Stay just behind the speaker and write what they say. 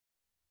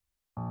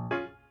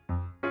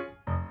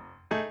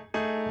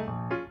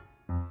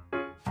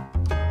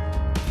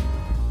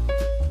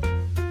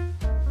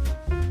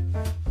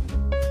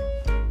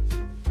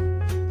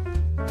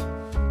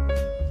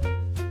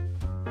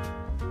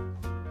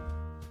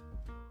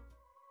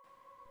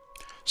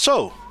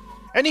So,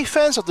 any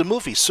fans of the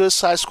movie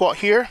Suicide Squad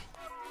here?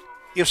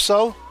 If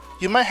so,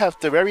 you might have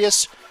the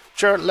various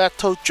Jared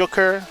Leto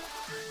Joker,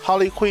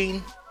 Harley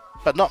Quinn,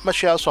 but not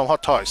much else from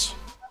Hot Toys.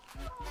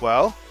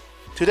 Well,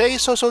 today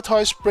SOOSOO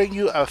Toys bring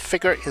you a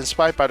figure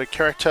inspired by the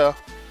character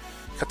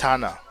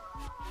Katana.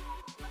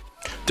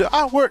 The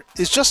artwork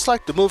is just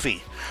like the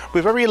movie,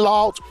 with very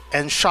loud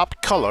and sharp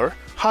color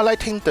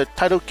highlighting the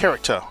title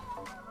character.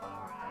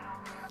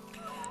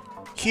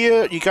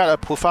 Here you got a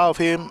profile of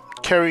him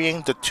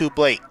carrying the two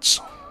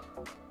blades.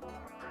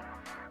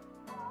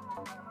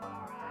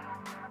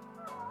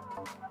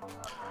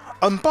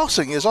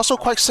 Unboxing is also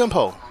quite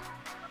simple.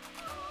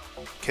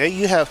 Okay,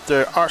 you have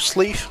the art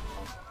sleeve,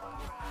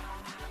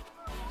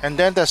 and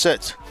then that's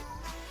it.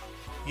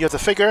 You have the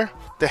figure,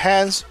 the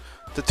hands,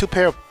 the two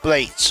pair of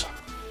blades.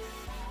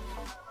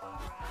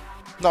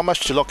 Not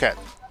much to look at,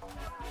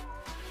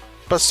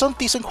 but some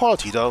decent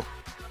quality though.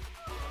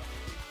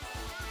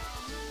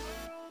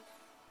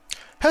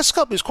 Head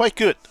sculpt is quite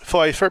good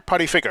for a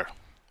third-party figure.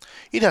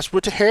 It has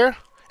rooted hair,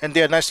 and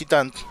they are nicely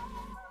done.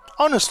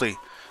 Honestly,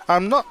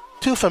 I'm not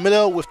too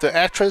familiar with the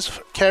actress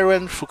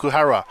Karen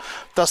Fukuhara,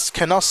 thus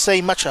cannot say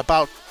much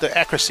about the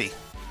accuracy,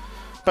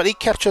 but it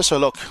captures her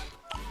look.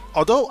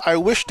 Although I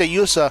wish they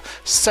used a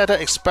sadder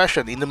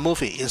expression in the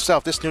movie instead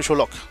of this neutral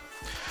look.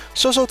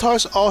 SOOSOO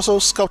Toys also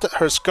sculpted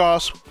her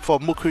scars for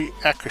movie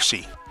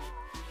accuracy.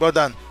 Well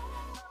done.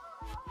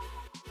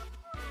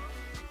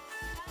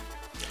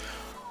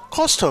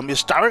 Costume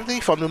is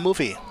directly from the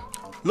movie.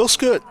 Looks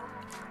good,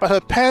 but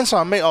her pants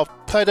are made of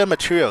pleather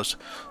materials,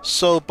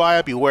 so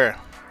buyer beware.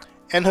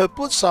 And her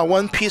boots are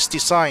one-piece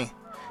design,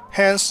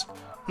 hence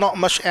not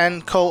much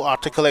ankle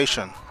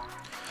articulation.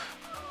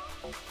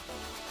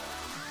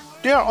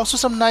 There are also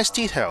some nice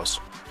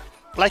details,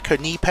 like her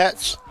knee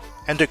pads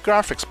and the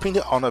graphics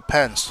printed on her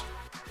pants,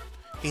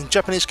 in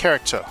Japanese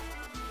character.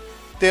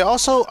 There are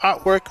also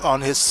artwork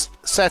on his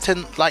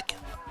satin-like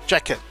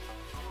jacket,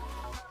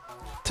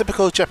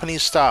 typical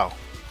Japanese style.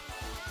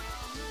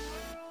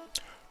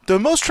 The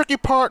most tricky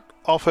part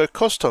of her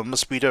costume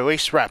must be the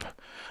waist wrap.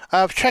 I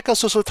have checked out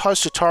SOOSOO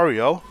Toys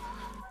tutorial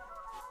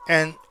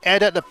and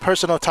added a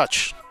personal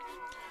touch.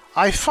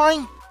 I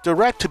find the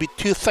wrap to be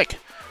too thick,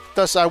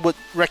 thus I would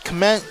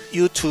recommend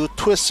you to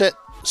twist it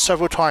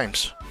several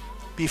times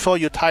before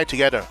you tie it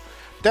together.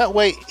 That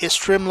way it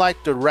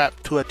streamlines the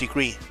wrap to a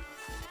degree.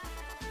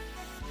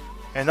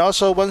 And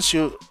also once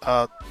you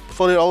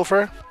fold it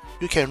over,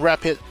 you can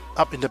wrap it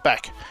up in the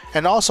back.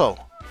 And also,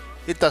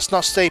 it does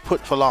not stay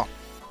put for long.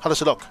 How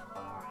does it look?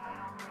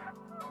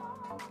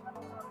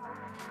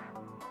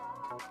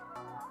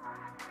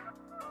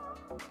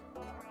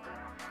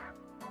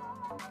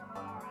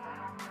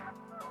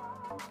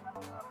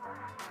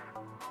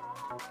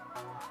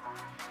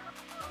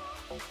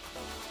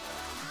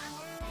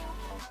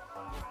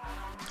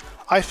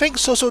 I think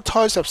SOOSOO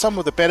Toys have some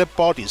of the better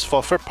bodies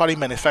for third-party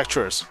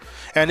manufacturers,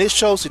 and it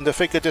shows in the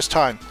figure this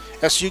time,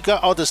 as you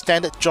got all the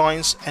standard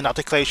joints and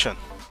articulation.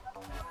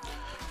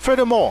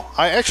 Furthermore,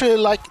 I actually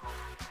like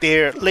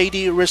their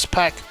lady wrist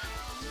pack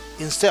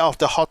instead of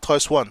the Hot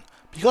Toys one,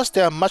 because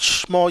they are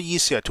much more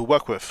easier to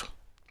work with.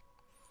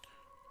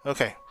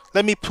 Okay,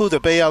 let me pull the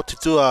blade out to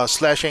do a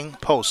slashing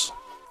pose.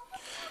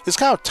 It's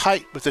kind of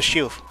tight with the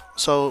shield,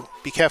 so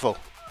be careful.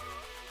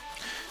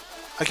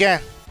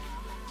 Again,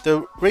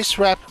 the wrist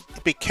wrap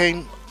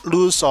became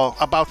loose or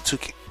about to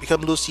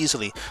become loose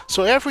easily.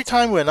 So every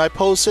time when I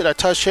pose it, I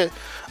touch it,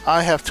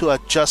 I have to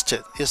adjust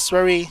it. It's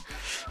very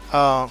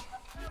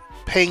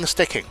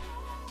painstaking.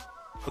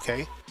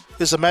 Okay,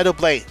 it's a metal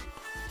blade.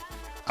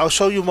 I'll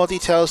show you more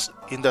details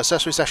in the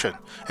accessory section.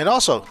 And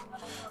also,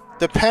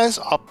 the pants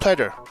are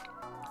pleather,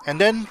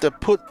 and then the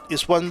put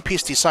is one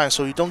piece design,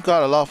 so you don't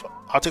got a lot of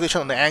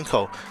articulation on the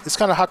ankle. It's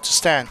kind of hard to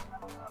stand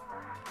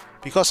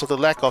because of the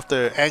lack of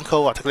the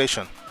ankle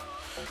articulation.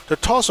 The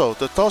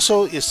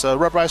torso is a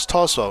rubberized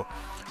torso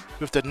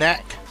with the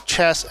neck,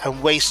 chest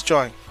and waist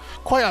joint.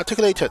 Quite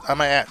articulated, I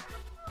might add.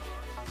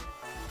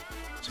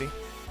 See?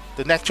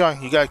 The neck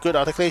joint, you got good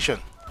articulation.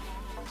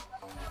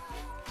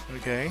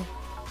 Okay.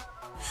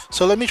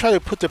 So let me try to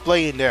put the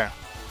blade in there.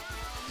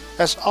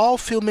 As all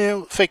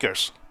female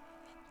figures,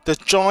 the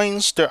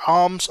joints, their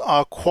arms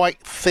are quite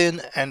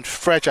thin and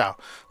fragile.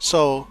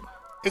 So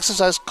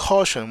exercise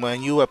caution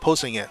when you are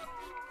posing it.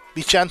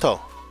 Be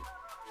gentle.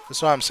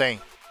 That's what I'm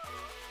saying.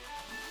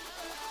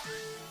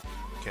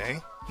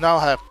 Okay, now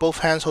I have both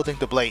hands holding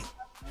the blade.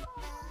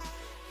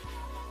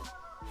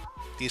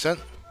 Decent.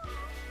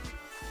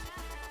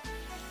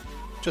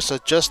 Just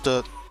adjust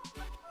the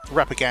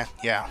wrap again,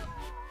 yeah.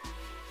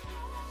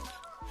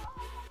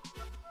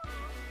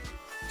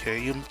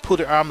 Okay, you pull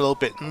the arm a little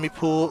bit. Let me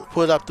pull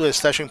it up to a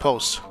slashing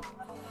pose.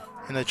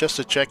 And adjust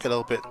the jacket a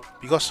little bit,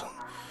 because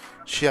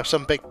she has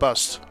some big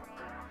bust.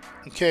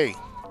 Okay.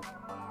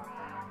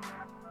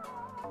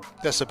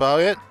 That's about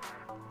it.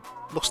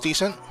 Looks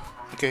decent.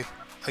 Okay.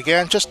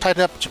 Again, just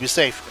tighten up to be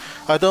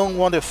safe. I don't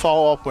want it to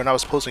fall off when I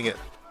was posing it.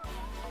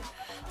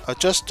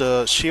 Adjust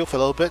the shield a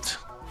little bit.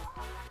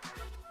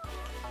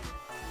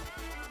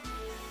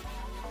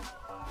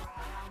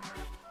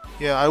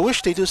 Yeah, I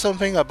wish they do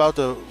something about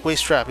the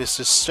waist strap. It's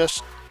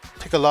just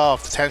take a lot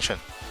of attention.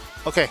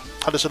 Okay,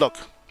 how does it look?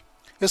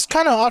 It's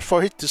kind of hard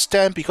for it to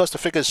stand because the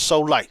figure is so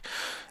light,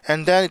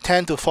 and then it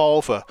tends to fall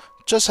over.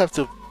 Just have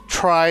to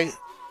try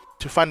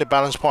to find the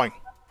balance point.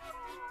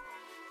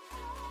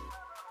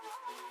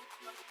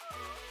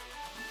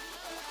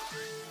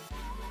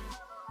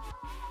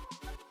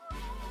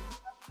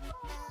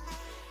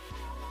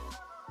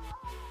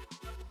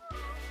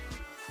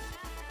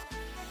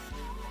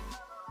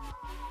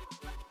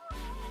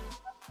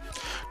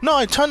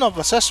 Not a ton of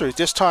accessories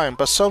this time,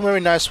 but some very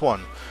nice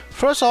one.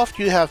 First off,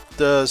 you have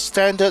the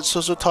standard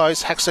SOOSOO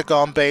Toys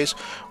hexagon base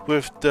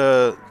with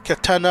the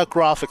Katana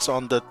graphics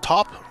on the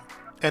top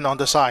and on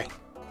the side.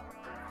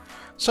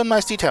 Some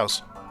nice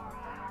details.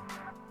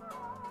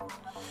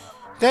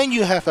 Then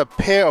you have a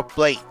pair of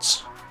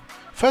blades.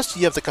 First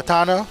you have the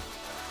Katana,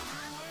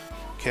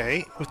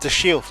 okay, with the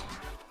shield.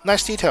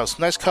 Nice details,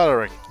 nice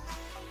coloring.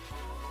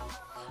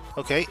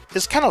 Okay,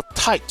 it's kind of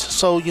tight,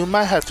 so you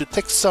might have to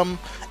take some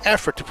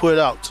effort to pull it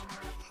out.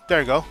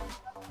 There you go.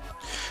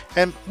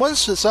 And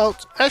once it's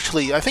out,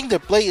 actually, I think the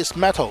blade is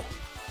metal.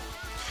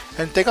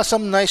 And they got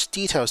some nice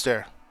details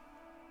there.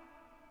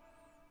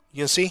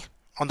 You can see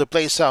on the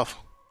blade itself.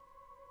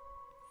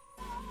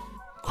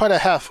 Quite a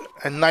half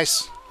and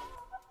nice,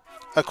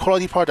 a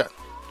quality product.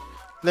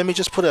 Let me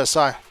just put it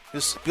aside,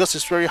 because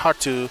it's very hard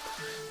to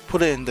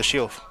put it in the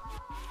shelf.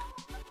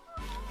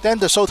 Then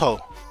the SOOSOO.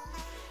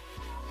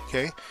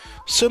 Okay,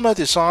 similar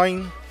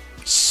design,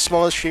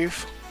 smaller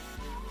sheath.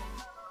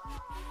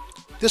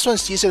 This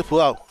one's easy to pull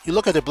out. You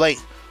look at the blade,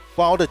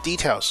 wow, the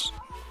details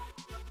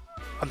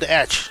on the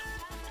edge,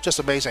 just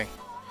amazing.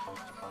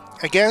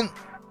 Again,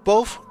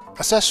 both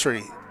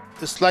accessory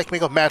is like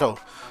made of metal,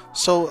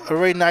 so a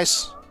very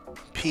nice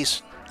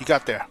piece you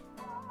got there.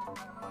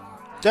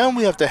 Then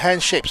we have the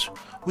hand shapes.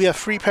 We have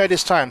 3 pairs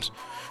this time.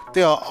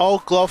 They are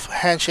all glove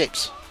hand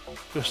shapes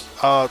with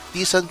a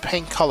decent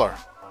paint color.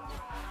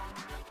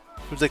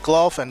 With the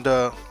glove and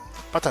the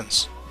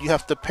buttons. You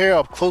have the pair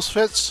of close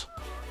fits,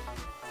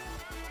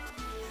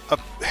 a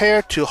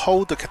pair to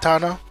hold the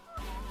katana.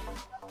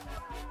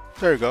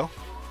 There you go.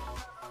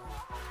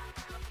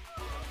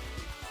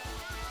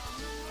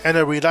 And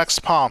a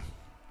relaxed palm.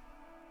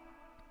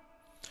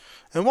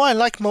 And what I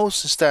like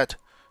most is that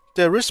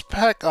the wrist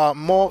pack are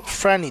more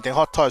friendly than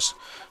Hot Toys.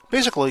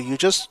 Basically, you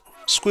just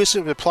squeeze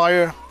it with a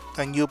plier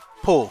and you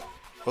pull.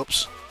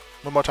 Oops,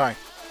 one more time.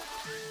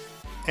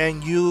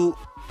 And you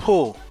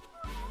pull.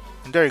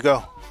 And there you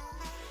go.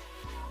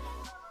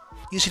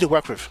 Easy to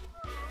work with.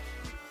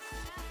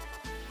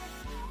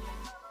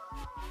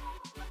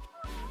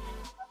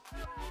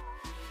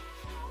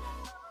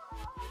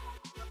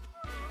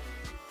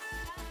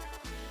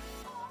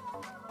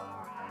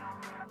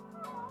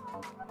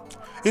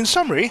 In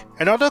summary,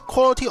 another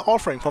quality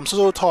offering from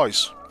SOOSOO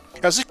Toys,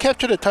 as it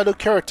captured the title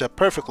character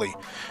perfectly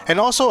and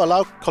also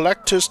allowed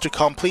collectors to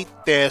complete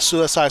their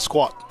Suicide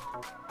Squad.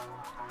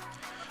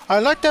 I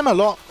like them a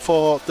lot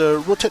for the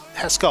rooted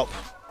head sculpt.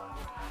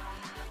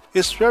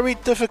 It's very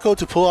difficult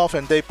to pull off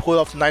and they pull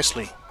off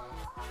nicely.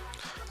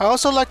 I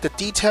also like the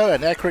detail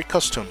and accurate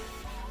costume.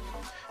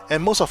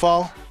 And most of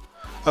all,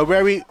 a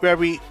very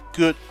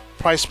good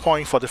price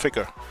point for the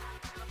figure.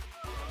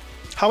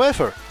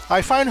 However,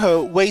 I find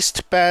her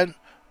waistband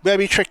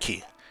very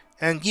tricky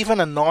and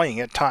even annoying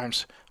at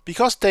times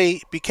because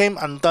they became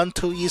undone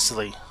too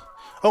easily.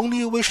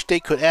 Only wish they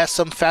could add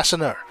some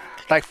fastener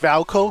like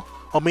Velcro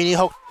or mini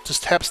hook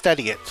to help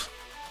steady it.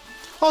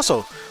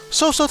 Also,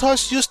 SOOSOO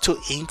Toys used to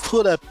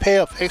include a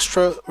pair of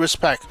extra wrist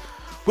pack,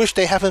 which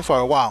they haven't for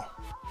a while.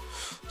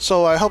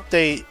 So I hope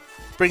they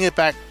bring it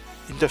back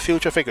in the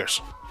future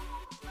figures.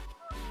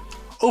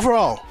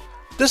 Overall,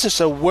 this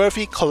is a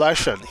worthy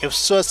collection if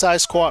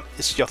Suicide Squad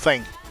is your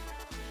thing.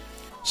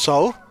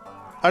 So,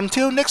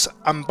 until next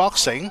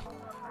unboxing,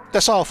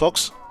 that's all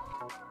folks.